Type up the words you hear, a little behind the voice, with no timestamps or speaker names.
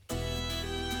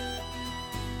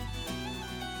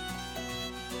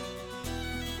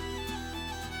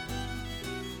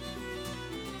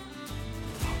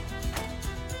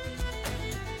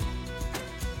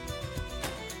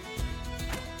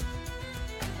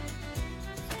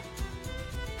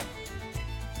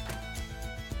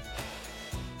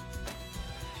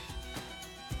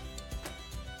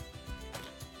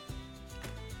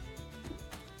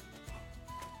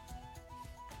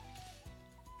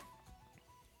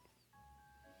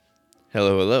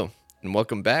Hello, hello, and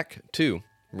welcome back to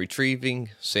Retrieving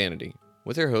Sanity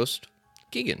with your host,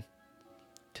 Keegan.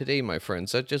 Today, my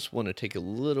friends, I just want to take a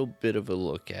little bit of a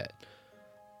look at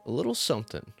a little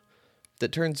something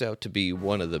that turns out to be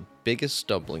one of the biggest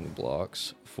stumbling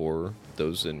blocks for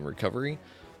those in recovery,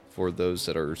 for those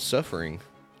that are suffering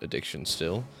addiction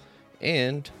still,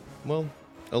 and, well,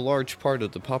 a large part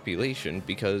of the population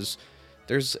because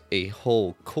there's a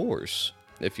whole course,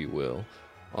 if you will,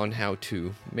 on how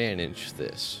to manage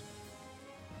this.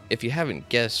 If you haven't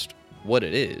guessed what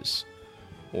it is,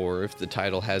 or if the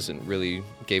title hasn't really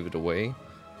gave it away,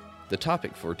 the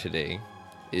topic for today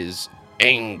is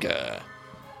anger.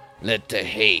 Let the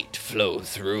hate flow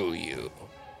through you.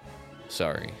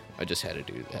 Sorry, I just had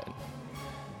to do that.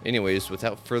 Anyways,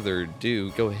 without further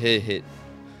ado, go ahead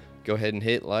and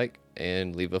hit like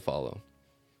and leave a follow.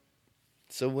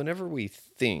 So whenever we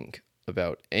think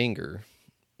about anger,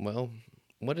 well,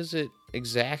 what is it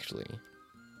exactly?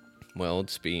 Well,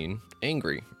 it's being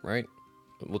angry, right?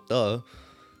 Well, duh.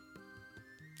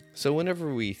 So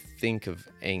whenever we think of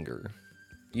anger,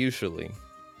 usually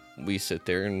we sit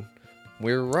there and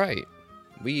we're right.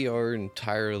 We are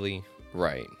entirely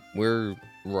right. We're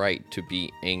right to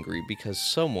be angry because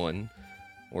someone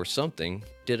or something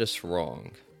did us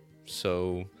wrong.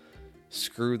 So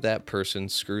screw that person,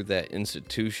 screw that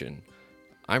institution.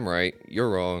 I'm right,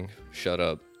 you're wrong, shut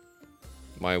up.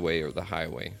 My way or the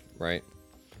highway, right?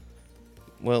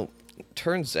 Well, it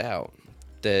turns out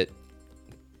that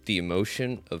the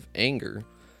emotion of anger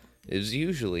is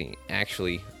usually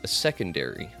actually a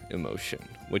secondary emotion,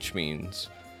 which means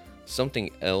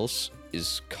something else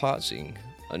is causing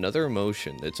another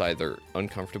emotion that's either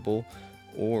uncomfortable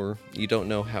or you don't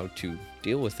know how to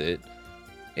deal with it,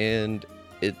 and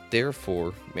it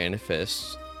therefore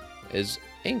manifests as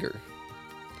anger.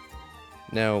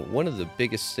 Now, one of the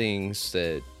biggest things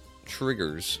that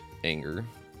triggers anger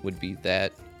would be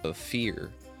that of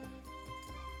fear.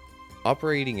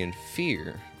 Operating in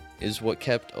fear is what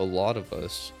kept a lot of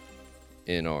us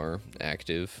in our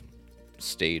active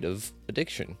state of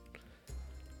addiction.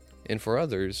 And for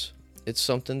others, it's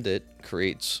something that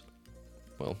creates,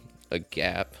 well, a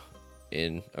gap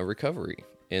in a recovery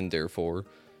and therefore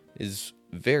is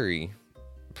very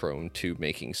prone to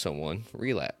making someone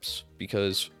relapse.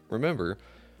 Because remember,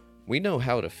 we know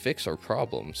how to fix our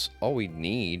problems. All we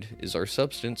need is our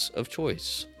substance of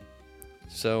choice.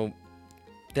 So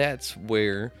that's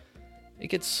where it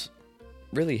gets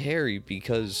really hairy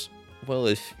because, well,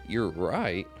 if you're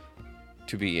right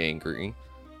to be angry,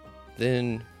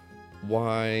 then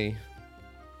why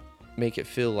make it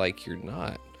feel like you're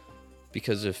not?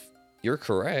 Because if you're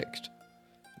correct,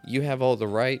 you have all the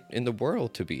right in the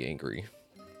world to be angry.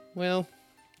 Well,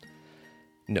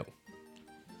 no.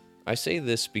 I say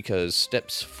this because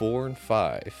steps 4 and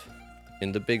 5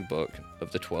 in the big book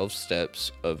of the 12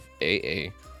 steps of AA,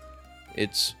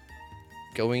 it's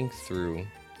going through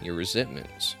your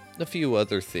resentments, a few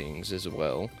other things as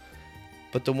well,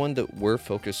 but the one that we're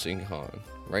focusing on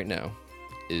right now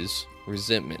is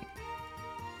resentment.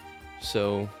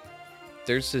 So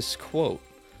there's this quote,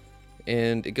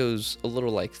 and it goes a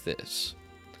little like this: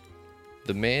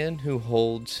 "The man who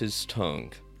holds his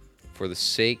tongue for the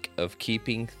sake of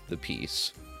keeping the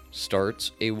peace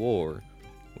starts a war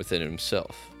within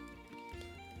himself."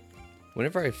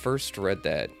 Whenever I first read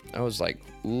that, I was like,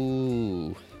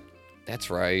 ooh, that's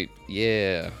right,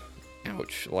 yeah,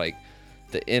 ouch. Like,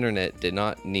 the internet did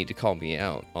not need to call me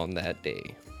out on that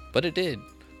day, but it did.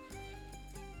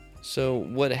 So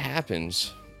what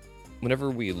happens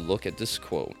whenever we look at this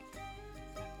quote,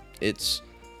 it's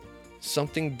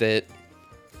something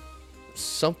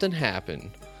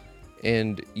happened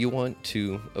and you want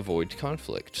to avoid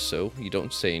conflict, so you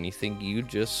don't say anything, you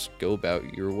just go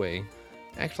about your way,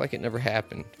 act like it never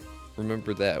happened.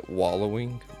 Remember that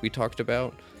wallowing we talked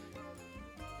about?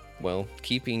 Well,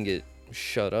 keeping it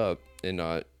shut up and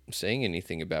not saying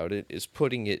anything about it is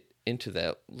putting it into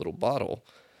that little bottle,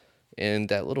 and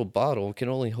that little bottle can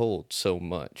only hold so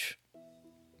much.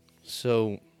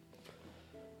 So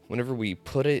whenever we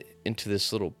put it into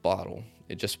this little bottle,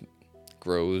 it just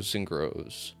grows and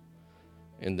grows.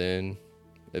 And then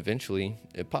eventually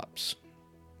it pops.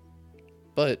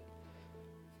 But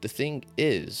the thing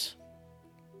is,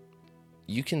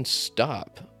 you can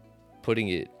stop putting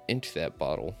it into that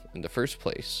bottle in the first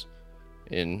place.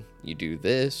 And you do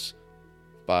this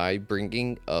by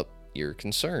bringing up your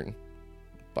concern,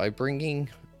 by bringing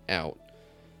out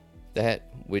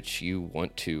that which you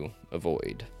want to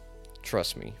avoid.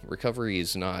 Trust me, recovery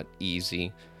is not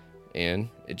easy, and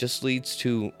it just leads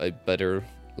to a better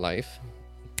life.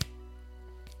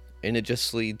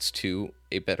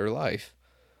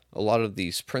 a lot of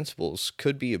these principles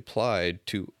could be applied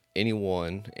to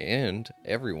anyone and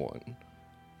everyone.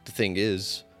 The thing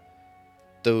is,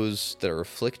 those that are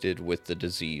afflicted with the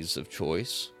disease of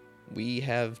choice, we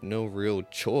have no real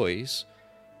choice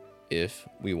if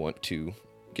we want to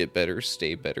get better,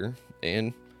 stay better,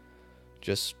 and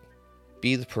just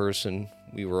be the person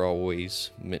we were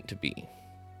always meant to be.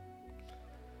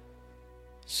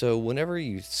 So whenever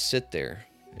you sit there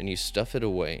and you stuff it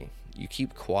away, you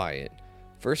keep quiet,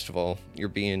 first of all, you're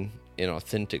being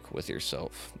inauthentic with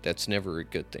yourself. That's never a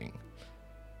good thing.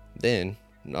 Then,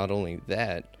 not only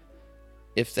that,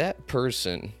 if that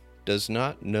person does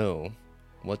not know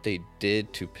what they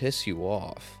did to piss you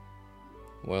off,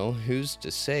 well, who's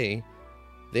to say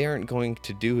they aren't going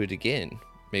to do it again?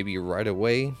 Maybe right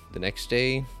away, the next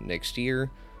day, next year,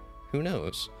 who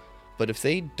knows? But if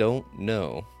they don't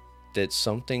know that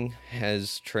something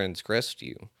has transgressed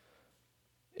you,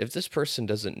 if this person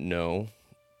doesn't know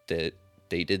that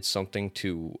they did something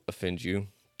to offend you,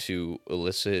 to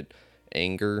elicit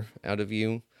anger out of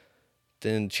you,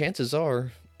 then chances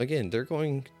are, again, they're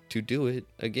going to do it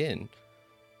again.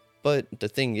 But the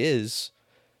thing is,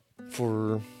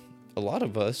 for a lot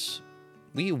of us,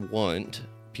 we want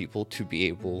people to be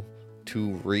able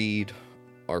to read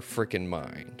our frickin'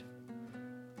 mind.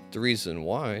 The reason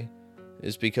why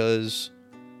is because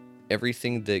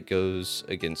everything that goes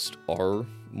against our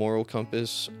moral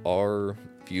compass, our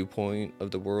viewpoint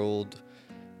of the world,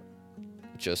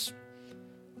 just,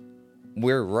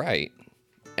 we're right.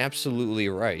 Absolutely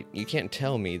right. You can't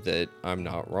tell me that I'm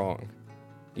not wrong.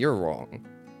 You're wrong.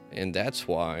 And that's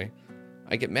why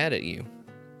I get mad at you.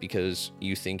 Because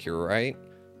you think you're right,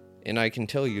 and I can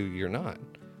tell you you're not.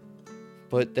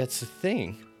 But that's the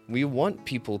thing. We want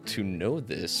people to know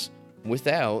this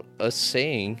without us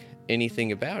saying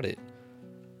anything about it.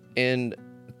 And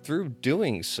through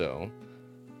doing so,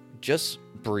 just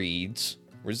breeds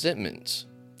resentments.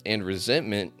 And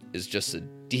resentment is just a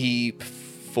deep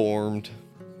formed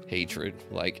hatred.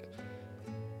 Like,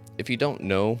 if you don't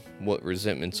know what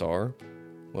resentments are,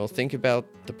 well, think about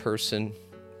the person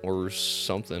or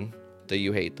something that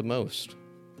you hate the most.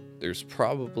 There's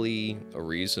probably a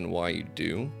reason why you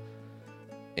do,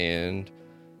 and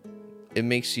it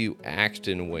makes you act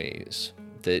in ways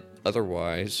that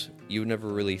otherwise you would never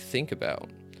really think about.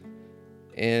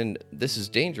 And this is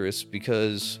dangerous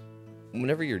because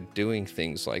whenever you're doing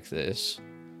things like this,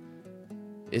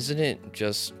 isn't it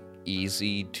just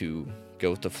easy to go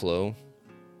with the flow?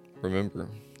 Remember,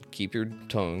 keep your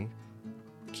tongue,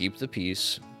 keep the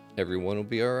peace, everyone will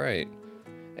be alright.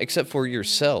 Except for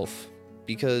yourself,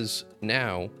 because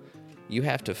now you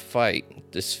have to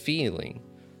fight this feeling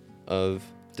of,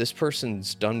 this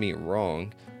person's done me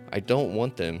wrong, I don't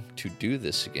want them to do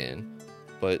this again,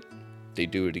 but they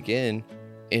do it again,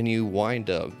 and you wind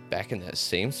up back in that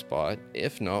same spot,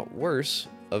 if not worse,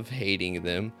 of hating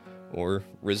them or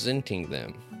resenting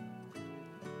them.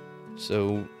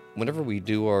 So whenever we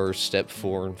do our step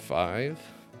 4 and 5,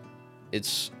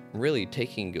 it's really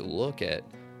taking a look at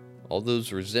all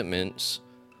those resentments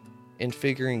and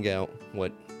figuring out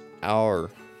what our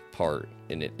part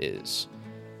in it is.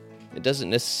 It doesn't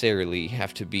necessarily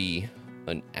have to be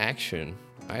an action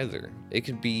either. It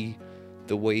could be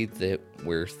the way that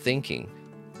we're thinking.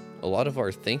 A lot of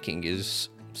our thinking is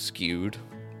skewed,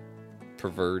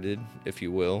 perverted, if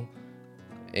you will.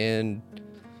 And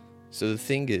so the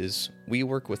thing is, we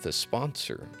work with a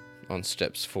sponsor on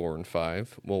steps 4 and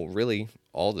 5. Well, really,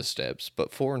 all the steps,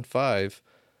 but 4 and 5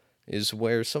 is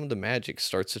where some of the magic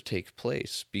starts to take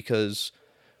place, because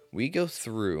we go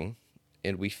through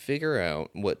and we figure out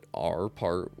what our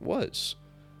part was.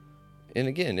 And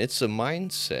again, it's a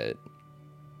mindset,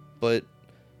 but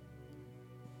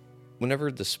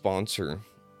whenever the sponsor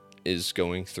is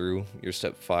going through your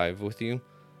step 5 with you,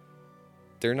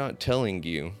 they're not telling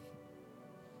you,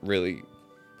 really,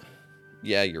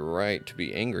 yeah, you're right to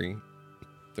be angry.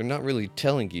 They're not really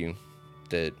telling you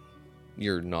that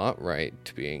you're not right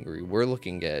to be angry. We're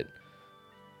looking at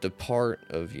the part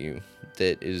of you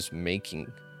that is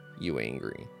making you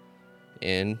angry.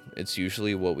 And it's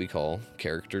usually what we call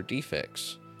character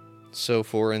defects. So,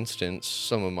 for instance,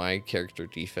 some of my character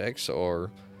defects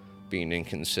are being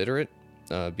inconsiderate,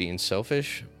 being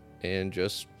selfish, and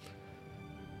just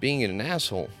being an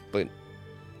asshole. But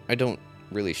I don't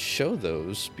really show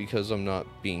those because I'm not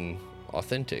being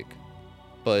authentic.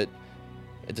 But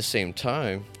at the same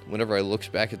time, whenever I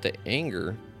looked back at the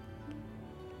anger,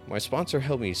 my sponsor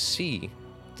helped me see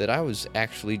that I was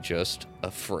actually just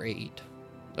afraid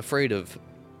of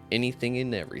anything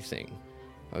and everything.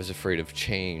 I was afraid of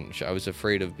change. I was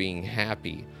afraid of being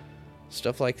happy,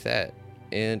 stuff like that.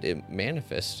 And it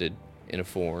manifested in a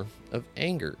form of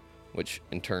anger, which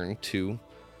in turn to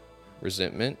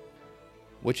resentment,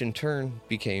 which in turn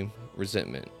became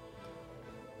resentment.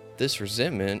 This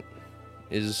resentment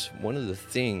is one of the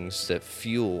things that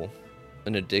fuel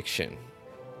an addiction.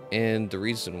 And the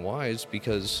reason why is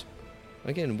because,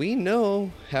 again, we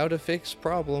know how to fix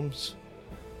problems.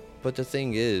 But the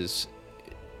thing is,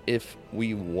 if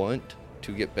we want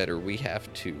to get better, we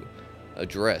have to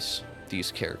address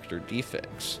these character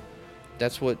defects.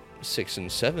 That's what 6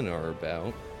 and 7 are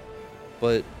about.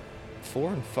 But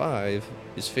 4 and 5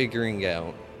 is figuring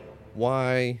out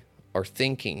why our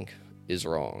thinking is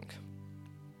wrong.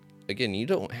 Again, you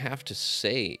don't have to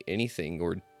say anything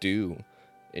or do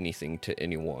anything to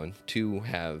anyone to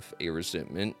have a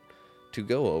resentment to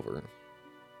go over.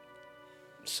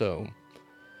 So,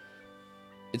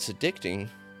 it's addicting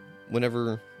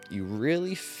whenever you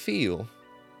really feel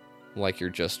like you're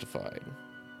justified.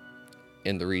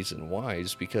 And the reason why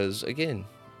is because, again,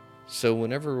 so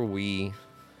whenever we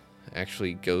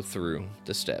actually go through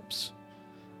the steps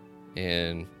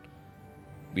and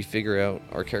we figure out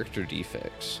our character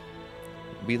defects,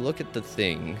 we look at the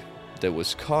thing that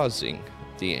was causing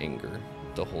the anger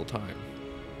the whole time,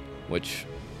 which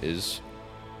is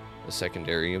a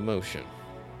secondary emotion.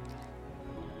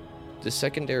 This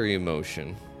secondary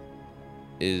emotion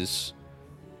is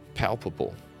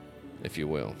palpable, if you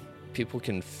will. People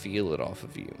can feel it off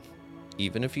of you,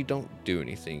 even if you don't do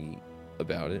anything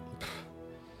about it.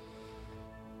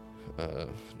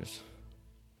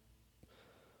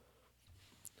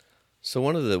 So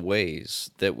one of the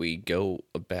ways that we go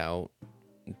about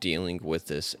dealing with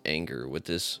this anger, with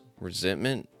this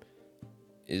resentment,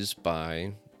 is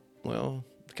by, well,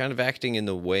 kind of acting in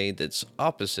the way that's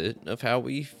opposite of how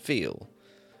we feel.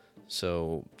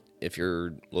 So if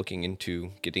you're looking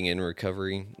into getting in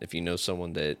recovery, if you know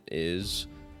someone that is,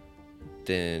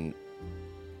 then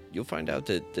you'll find out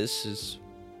that this is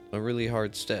a really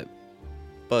hard step.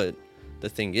 But the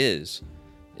thing is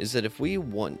that if we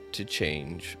want to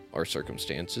change our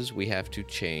circumstances, we have to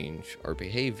change our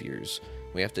behaviors.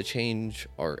 We have to change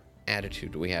our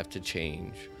attitude. We have to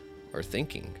change our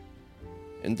thinking.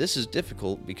 And this is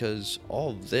difficult because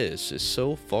all of this is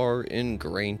so far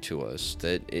ingrained to us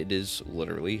that it is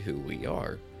literally who we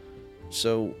are.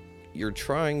 So you're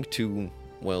trying to,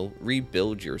 well,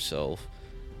 rebuild yourself,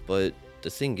 but the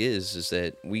thing is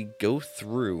that we go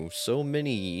through so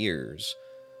many years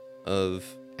of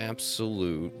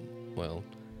absolute, well,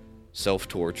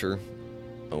 self-torture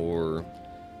or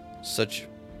such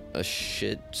a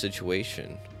shit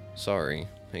situation. Sorry,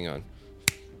 hang on.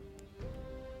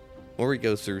 Or we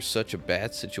go through such a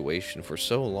bad situation for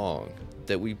so long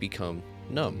that we become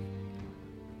numb.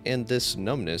 And this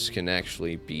numbness can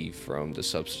actually be from the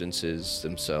substances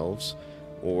themselves,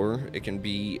 or it can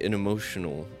be an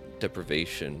emotional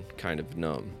deprivation kind of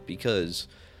numb. Because,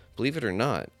 believe it or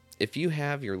not, if you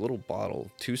have your little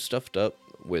bottle too stuffed up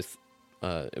with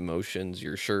emotions,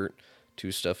 your shirt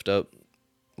too stuffed up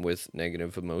with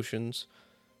negative emotions,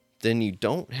 then you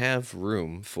don't have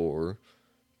room for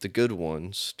the good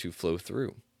ones to flow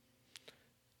through.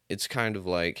 It's kind of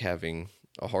like having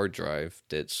a hard drive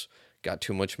that's got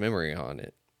too much memory on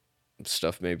it.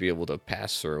 Stuff may be able to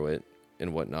pass through it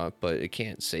and whatnot, but it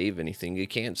can't save anything.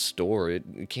 It can't store it.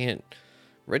 It can't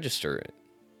register it.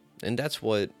 And that's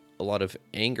what a lot of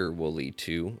anger will lead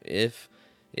to if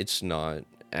it's not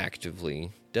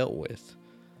actively dealt with.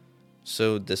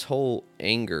 So this whole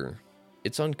anger,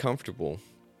 it's uncomfortable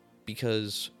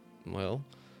because, well,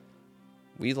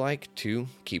 we like to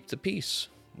keep the peace.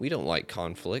 We don't like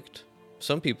conflict.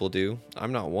 Some people do.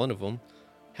 I'm not one of them.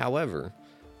 However,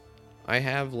 I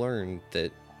have learned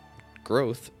that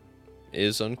growth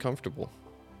is uncomfortable.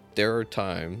 There are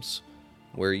times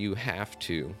where you have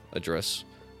to address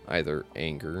either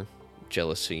anger,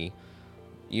 jealousy,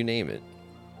 you name it.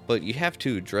 But you have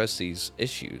to address these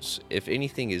issues if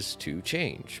anything is to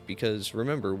change. Because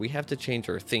remember, we have to change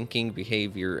our thinking,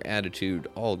 behavior, attitude,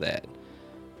 all that.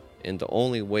 And the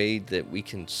only way that we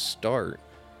can start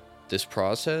this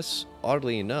process,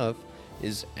 oddly enough,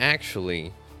 is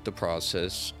actually the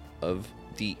process of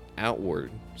the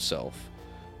outward self.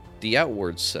 The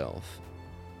outward self,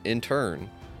 in turn,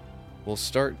 will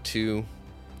start to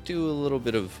do a little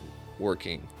bit of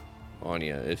working on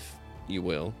you, if you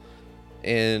will.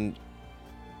 And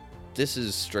this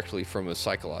is strictly from a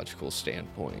psychological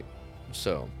standpoint.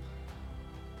 So,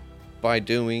 by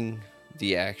doing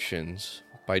the actions,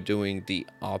 by doing the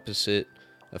opposite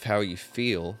of how you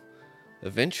feel,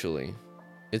 eventually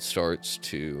it starts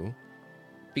to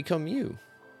become you.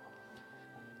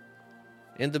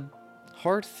 And the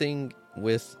hard thing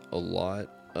with a lot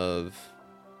of,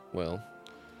 well,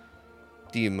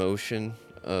 the emotion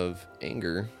of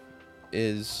anger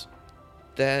is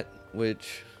that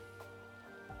which...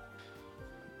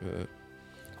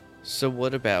 so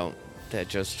what about that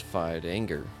justified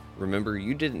anger? Remember,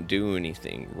 you didn't do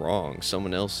anything wrong.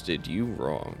 Someone else did you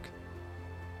wrong.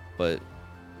 But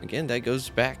again, that goes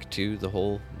back to the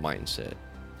whole mindset.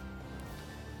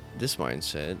 This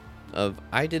mindset of,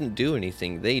 I didn't do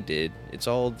anything, they did. It's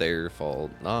all their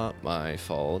fault, not my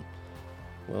fault.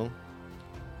 Well,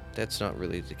 that's not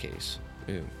really the case.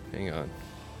 Ooh, hang on.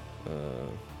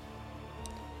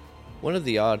 One of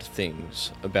the odd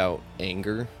things about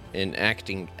anger and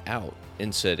acting out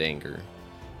in said anger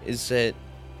is that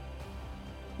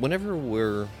whenever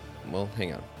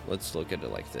hang on, let's look at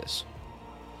it like this.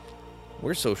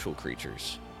 We're social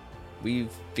creatures. We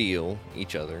feel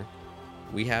each other.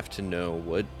 We have to know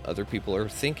what other people are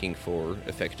thinking for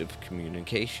effective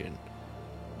communication.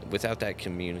 Without that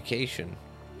communication,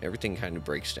 everything kind of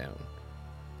breaks down.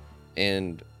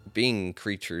 And being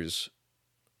creatures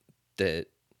that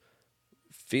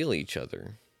feel each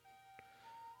other,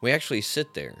 we actually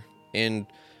sit there and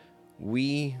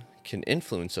we can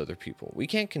influence other people. We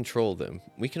can't control them.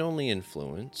 We can only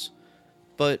influence.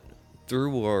 But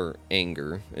through our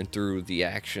anger and through the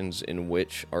actions in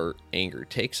which our anger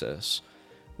takes us,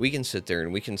 we can sit there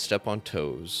and we can step on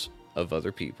toes of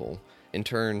other people. In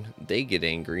turn, they get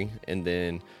angry, and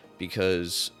then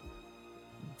because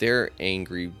they're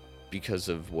angry because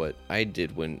of what I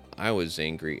did when I was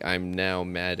angry, I'm now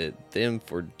mad at them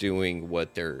for doing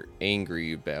what they're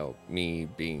angry about me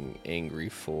being angry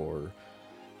for.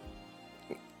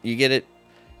 You get it?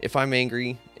 If I'm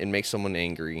angry and make someone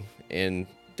angry, and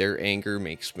their anger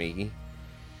makes me,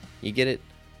 you get it?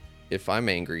 If I'm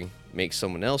angry, make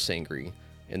someone else angry,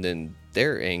 and then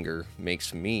their anger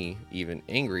makes me even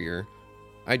angrier,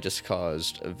 I just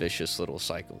caused a vicious little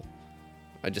cycle.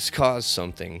 I just caused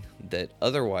something that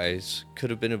otherwise could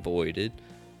have been avoided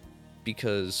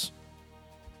because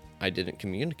I didn't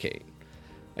communicate.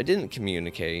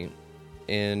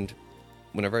 And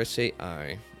whenever I say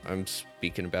I'm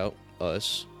speaking about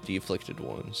us, the afflicted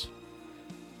ones.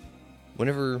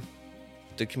 Whenever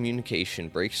the communication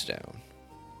breaks down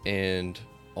and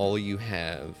all you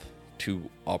have to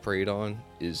operate on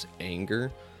is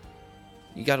anger,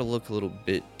 you got to look a little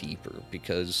bit deeper,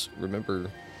 because remember,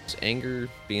 anger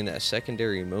being that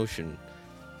secondary emotion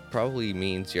probably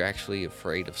means you're actually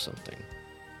afraid of something.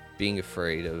 Being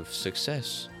afraid of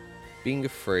success, being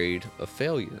afraid of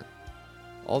failure.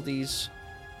 All these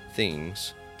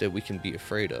things that we can be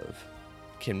afraid of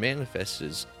can manifest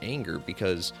as anger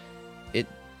because it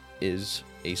is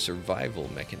a survival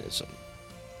mechanism.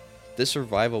 This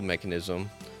survival mechanism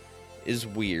is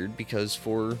weird because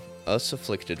for us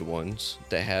afflicted ones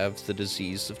that have the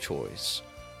disease of choice,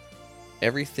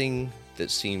 everything that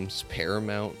seems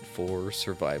paramount for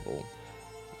survival,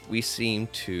 we seem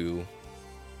to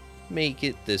make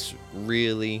it this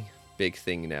really big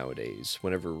thing nowadays,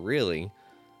 whenever really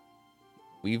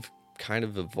we've kind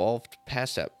of evolved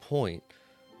past that point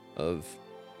of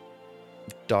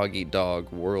dog eat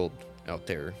dog world out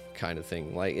there kind of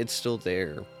thing. Like, it's still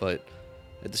there, but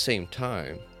at the same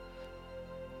time,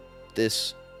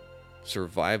 this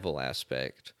survival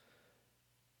aspect,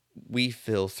 we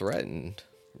feel threatened,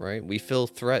 right? We feel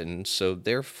threatened, so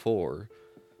therefore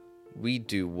we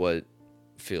do what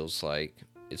feels like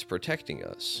it's protecting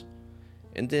us.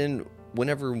 And then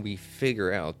whenever we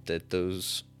figure out that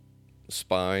those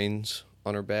spines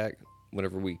on our back,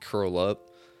 whenever we curl up,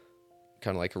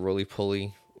 kind of like a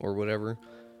roly-poly or whatever,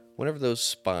 whenever those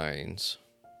spines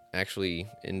actually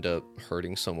end up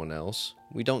hurting someone else,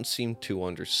 we don't seem to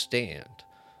understand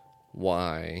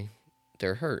why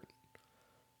they're hurt.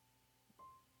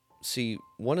 See,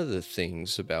 one of the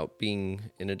things about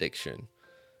being in addiction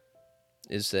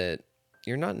is that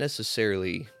you're not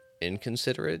necessarily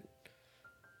inconsiderate,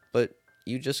 but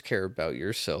you just care about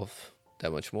yourself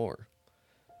that much more.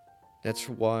 That's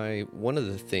why one of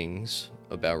the things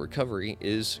about recovery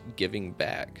is giving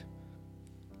back.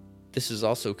 This is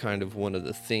also kind of one of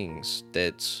the things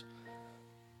that's,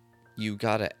 you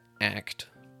gotta act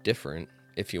different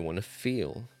if you want to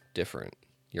feel different.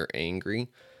 You're angry,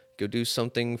 go do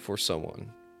something for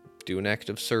someone. Do an act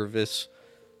of service,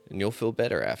 and you'll feel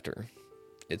better after.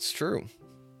 It's true.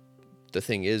 The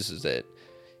thing is that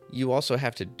you also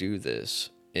have to do this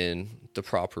in the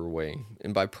proper way.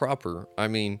 And by proper, I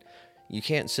mean you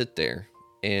can't sit there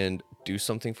and do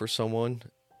something for someone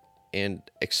and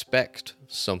expect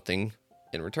something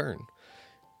in return.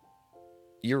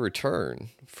 Your return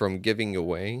from giving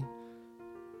away,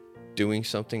 doing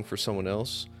something for someone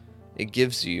else, it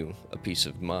gives you a peace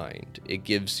of mind. It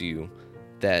gives you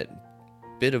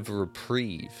that bit of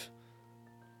reprieve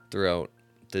throughout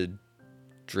the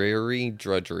dreary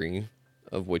drudgery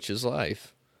of which is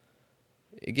life.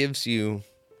 It gives you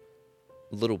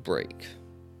a little break.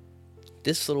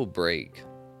 This little break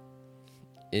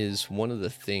is one of the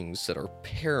things that are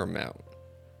paramount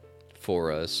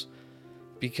for us,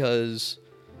 because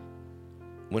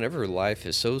whenever life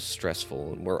is so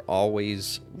stressful and we're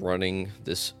always running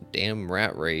this damn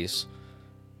rat race,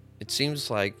 it seems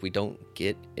like we don't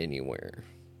get anywhere.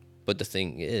 But the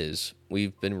thing is,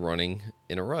 we've been running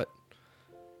in a rut.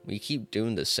 We keep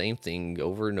doing the same thing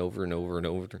over and over and over and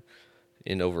over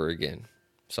and over again.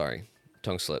 Sorry,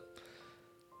 tongue slip.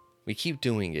 We keep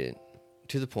doing it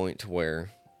to the point to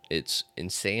where it's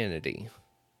insanity.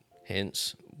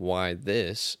 Hence why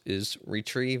this is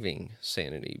retrieving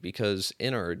sanity, because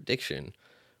in our addiction,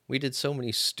 we did so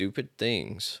many stupid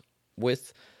things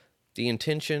with the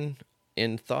intention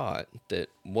and thought that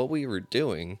what we were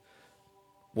doing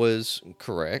was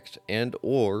correct and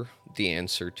or the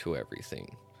answer to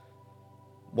everything.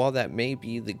 While that may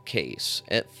be the case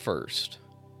at first,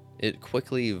 it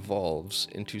quickly evolves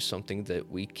into something that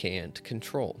we can't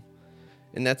control.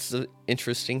 And that's the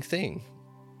interesting thing.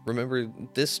 Remember,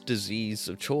 this disease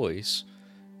of choice,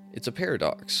 it's a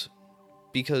paradox,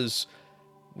 because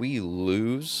we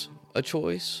lose a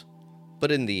choice,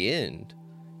 but in the end,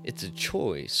 it's a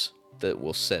choice that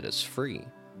will set us free.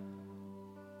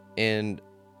 And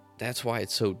that's why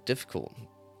it's so difficult.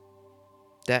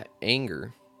 That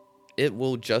anger, it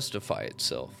will justify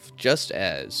itself, just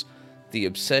as the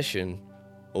obsession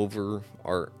over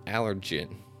our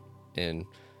allergen. And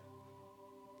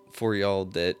for y'all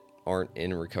that aren't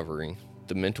in recovery,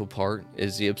 the mental part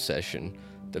is the obsession,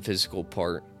 the physical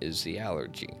part is the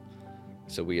allergy.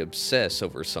 So we obsess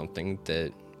over something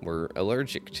that we're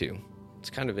allergic to. It's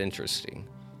kind of interesting.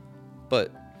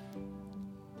 But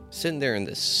sitting there in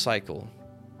this cycle,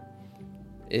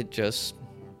 it just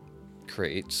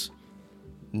creates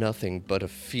nothing but a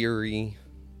fury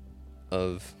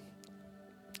of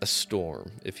a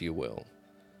storm, if you will.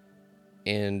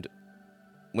 And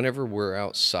whenever we're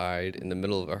outside in the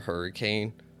middle of a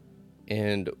hurricane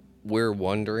and we're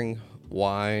wondering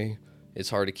why it's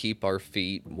hard to keep our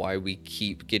feet, why we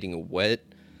keep getting wet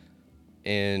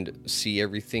and see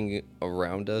everything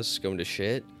around us going to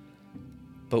shit,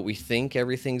 but we think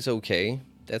everything's okay,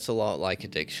 that's a lot like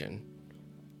addiction.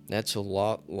 That's a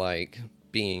lot like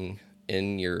being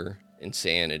in your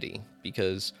insanity,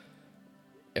 because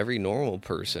every normal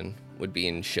person would be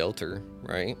in shelter,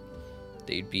 right?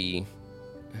 They'd be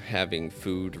having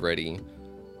food ready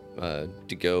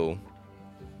to go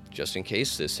just in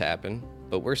case this happened,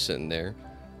 but we're sitting there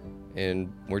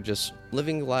and we're just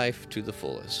living life to the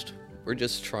fullest. We're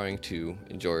just trying to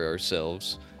enjoy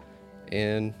ourselves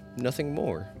and nothing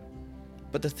more.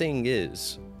 But the thing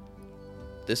is,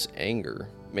 this anger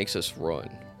makes us run.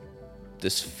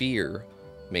 This fear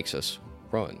makes us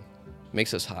run,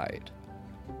 makes us hide.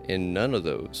 And none of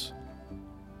those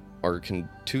are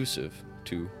conducive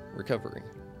to recovery.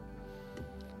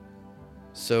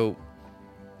 So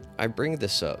I bring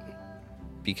this up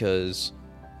because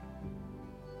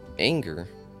anger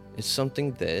is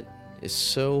something that is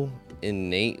so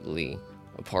innately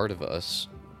a part of us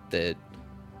that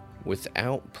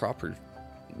without proper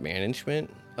management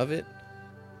of it,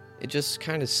 it just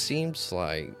kind of seems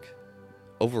like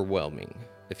overwhelming,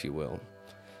 if you will.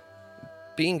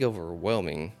 Being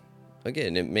overwhelming,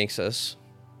 again, it makes us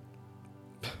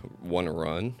want to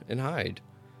run and hide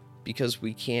because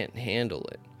we can't handle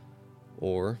it,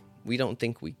 or we don't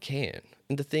think we can.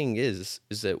 And the thing is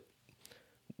that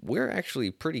we're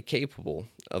actually pretty capable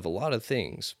of a lot of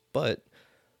things, but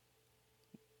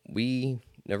we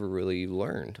never really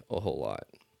learned a whole lot.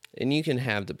 And you can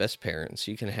have the best parents,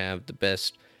 you can have the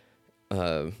best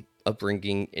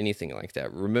upbringing, anything like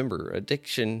that. Remember,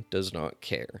 addiction does not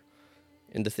care.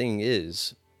 And the thing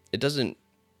is, it doesn't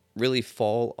really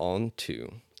fall onto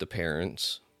the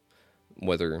parents,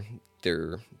 whether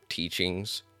their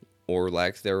teachings or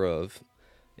lack thereof.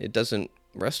 It doesn't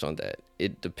rest on that.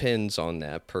 It depends on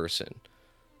that person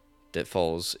that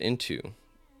falls into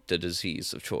the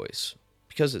disease of choice.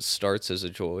 Because it starts as a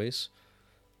choice,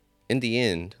 in the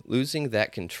end, losing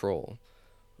that control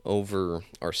over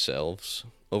ourselves,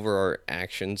 over our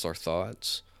actions, our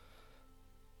thoughts,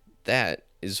 that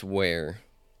is where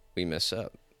we mess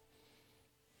up.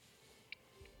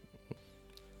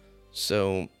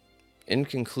 So, in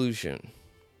conclusion,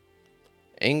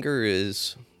 anger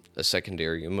is a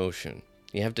secondary emotion.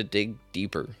 You have to dig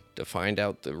deeper to find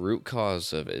out the root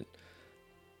cause of it,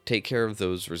 take care of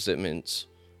those resentments,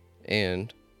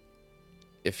 and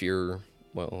if you're,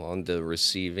 on the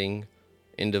receiving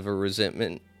end of a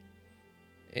resentment,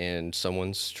 and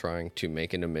someone's trying to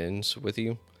make an amends with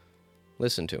you,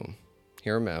 listen to them,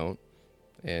 hear them out,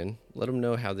 and let them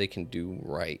know how they can do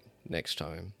right next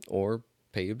time or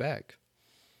pay you back.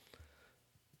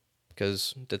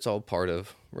 Because that's all part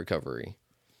of recovery.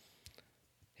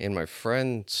 And my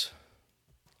friends,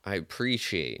 I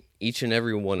appreciate each and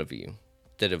every one of you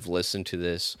that have listened to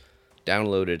this,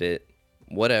 downloaded it,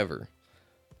 whatever.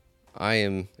 I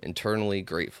am eternally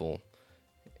grateful.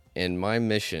 And my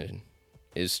mission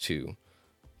is to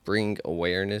bring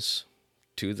awareness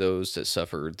to those that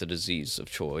suffer the disease of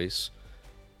choice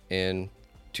and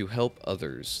to help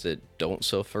others that don't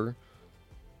suffer,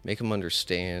 make them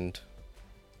understand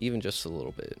even just a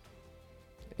little bit.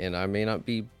 And I may not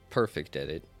be perfect at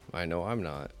it. I know I'm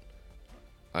not.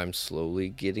 I'm slowly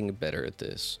getting better at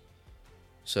this.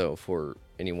 So for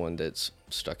anyone that's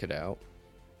stuck it out,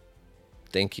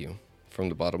 thank you from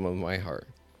the bottom of my heart.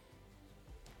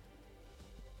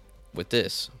 With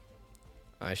this,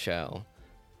 I shall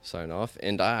sign off,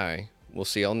 and I will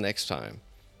see y'all next time.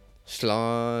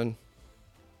 Slán.